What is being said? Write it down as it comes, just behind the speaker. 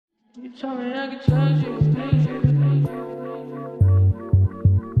You told me I could trust you.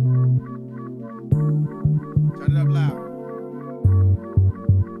 Turn it up loud.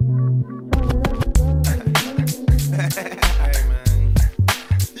 Hey man,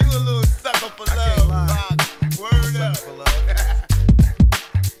 you a little sucker for love, Rock. Word up. For love.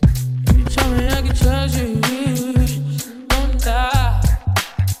 You told me I could trust you. Don't lie.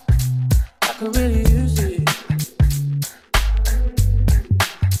 I could really use it.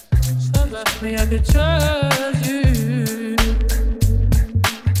 So about me, I could trust you.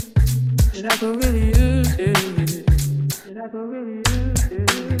 And I could really use it. And I could really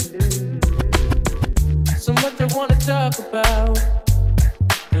use it. So much I wanna talk about,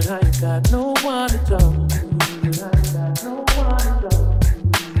 but I ain't got no one to talk to. I ain't got no one to talk to.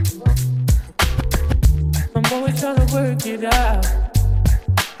 I'm always trying to work it out,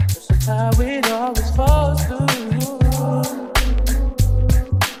 but somehow it always falls through.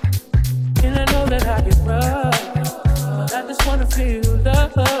 And I know that I get rough, but I just wanna feel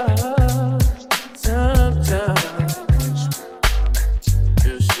love sometimes.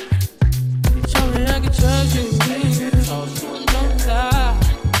 You told me I could trust you. Don't lie.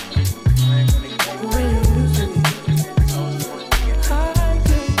 When you use it, I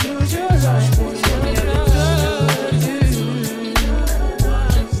could use your life. Trust you.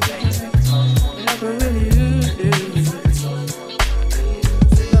 And I could really use it.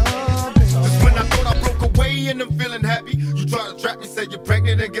 Just when I thought I broke away and I'm feeling happy, you try to trap me, say you're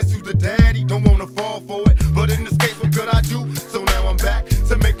pregnant and guess who's the daddy? Don't wanna fall for it, but in this case, what could I do? So now I'm back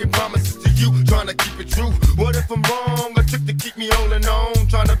to making promises to you, trying to keep it true. What if I'm wrong? A trick to keep me holding on,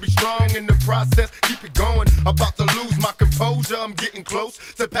 trying to be strong in the process, keep it going. About to lose my composure, I'm getting close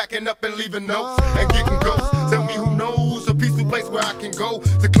to packing up and leaving notes and getting ghosts. Tell me who knows a peaceful place where I can go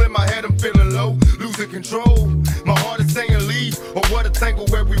to clear my head. I'm feeling low, losing control. My heart is saying leave, or what a tangle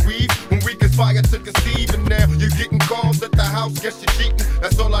where we weave when we conspire to conceive. And now you're getting calls at the house, guess you're cheating.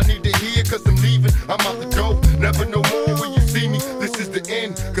 That's all I need to hear, cause I'm leaving. I'm out the door, never no more will you see me. This is the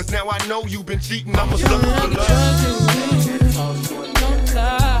end, cause now I know you've been cheating. I'm a sucker for love. Don't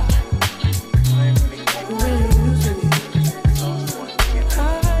lie. When you use it, I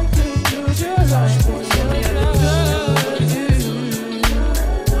could use your life. Trust you.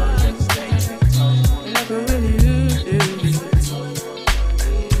 And I could really use it.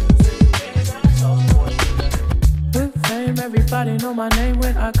 Good fame, everybody know my name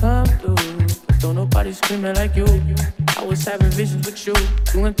when I come through. But don't nobody screaming like you. I was having visions with you,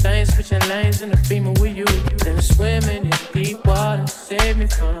 doing things, switching lanes in the Beamer with you. Then swimming in deep water, save me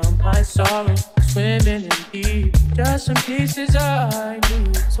from my sorrow. Swimming in deep, just some pieces I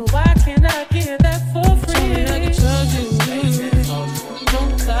need. So why can't I get that for free? Tell me I can trust you,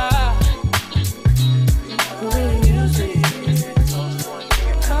 don't lie.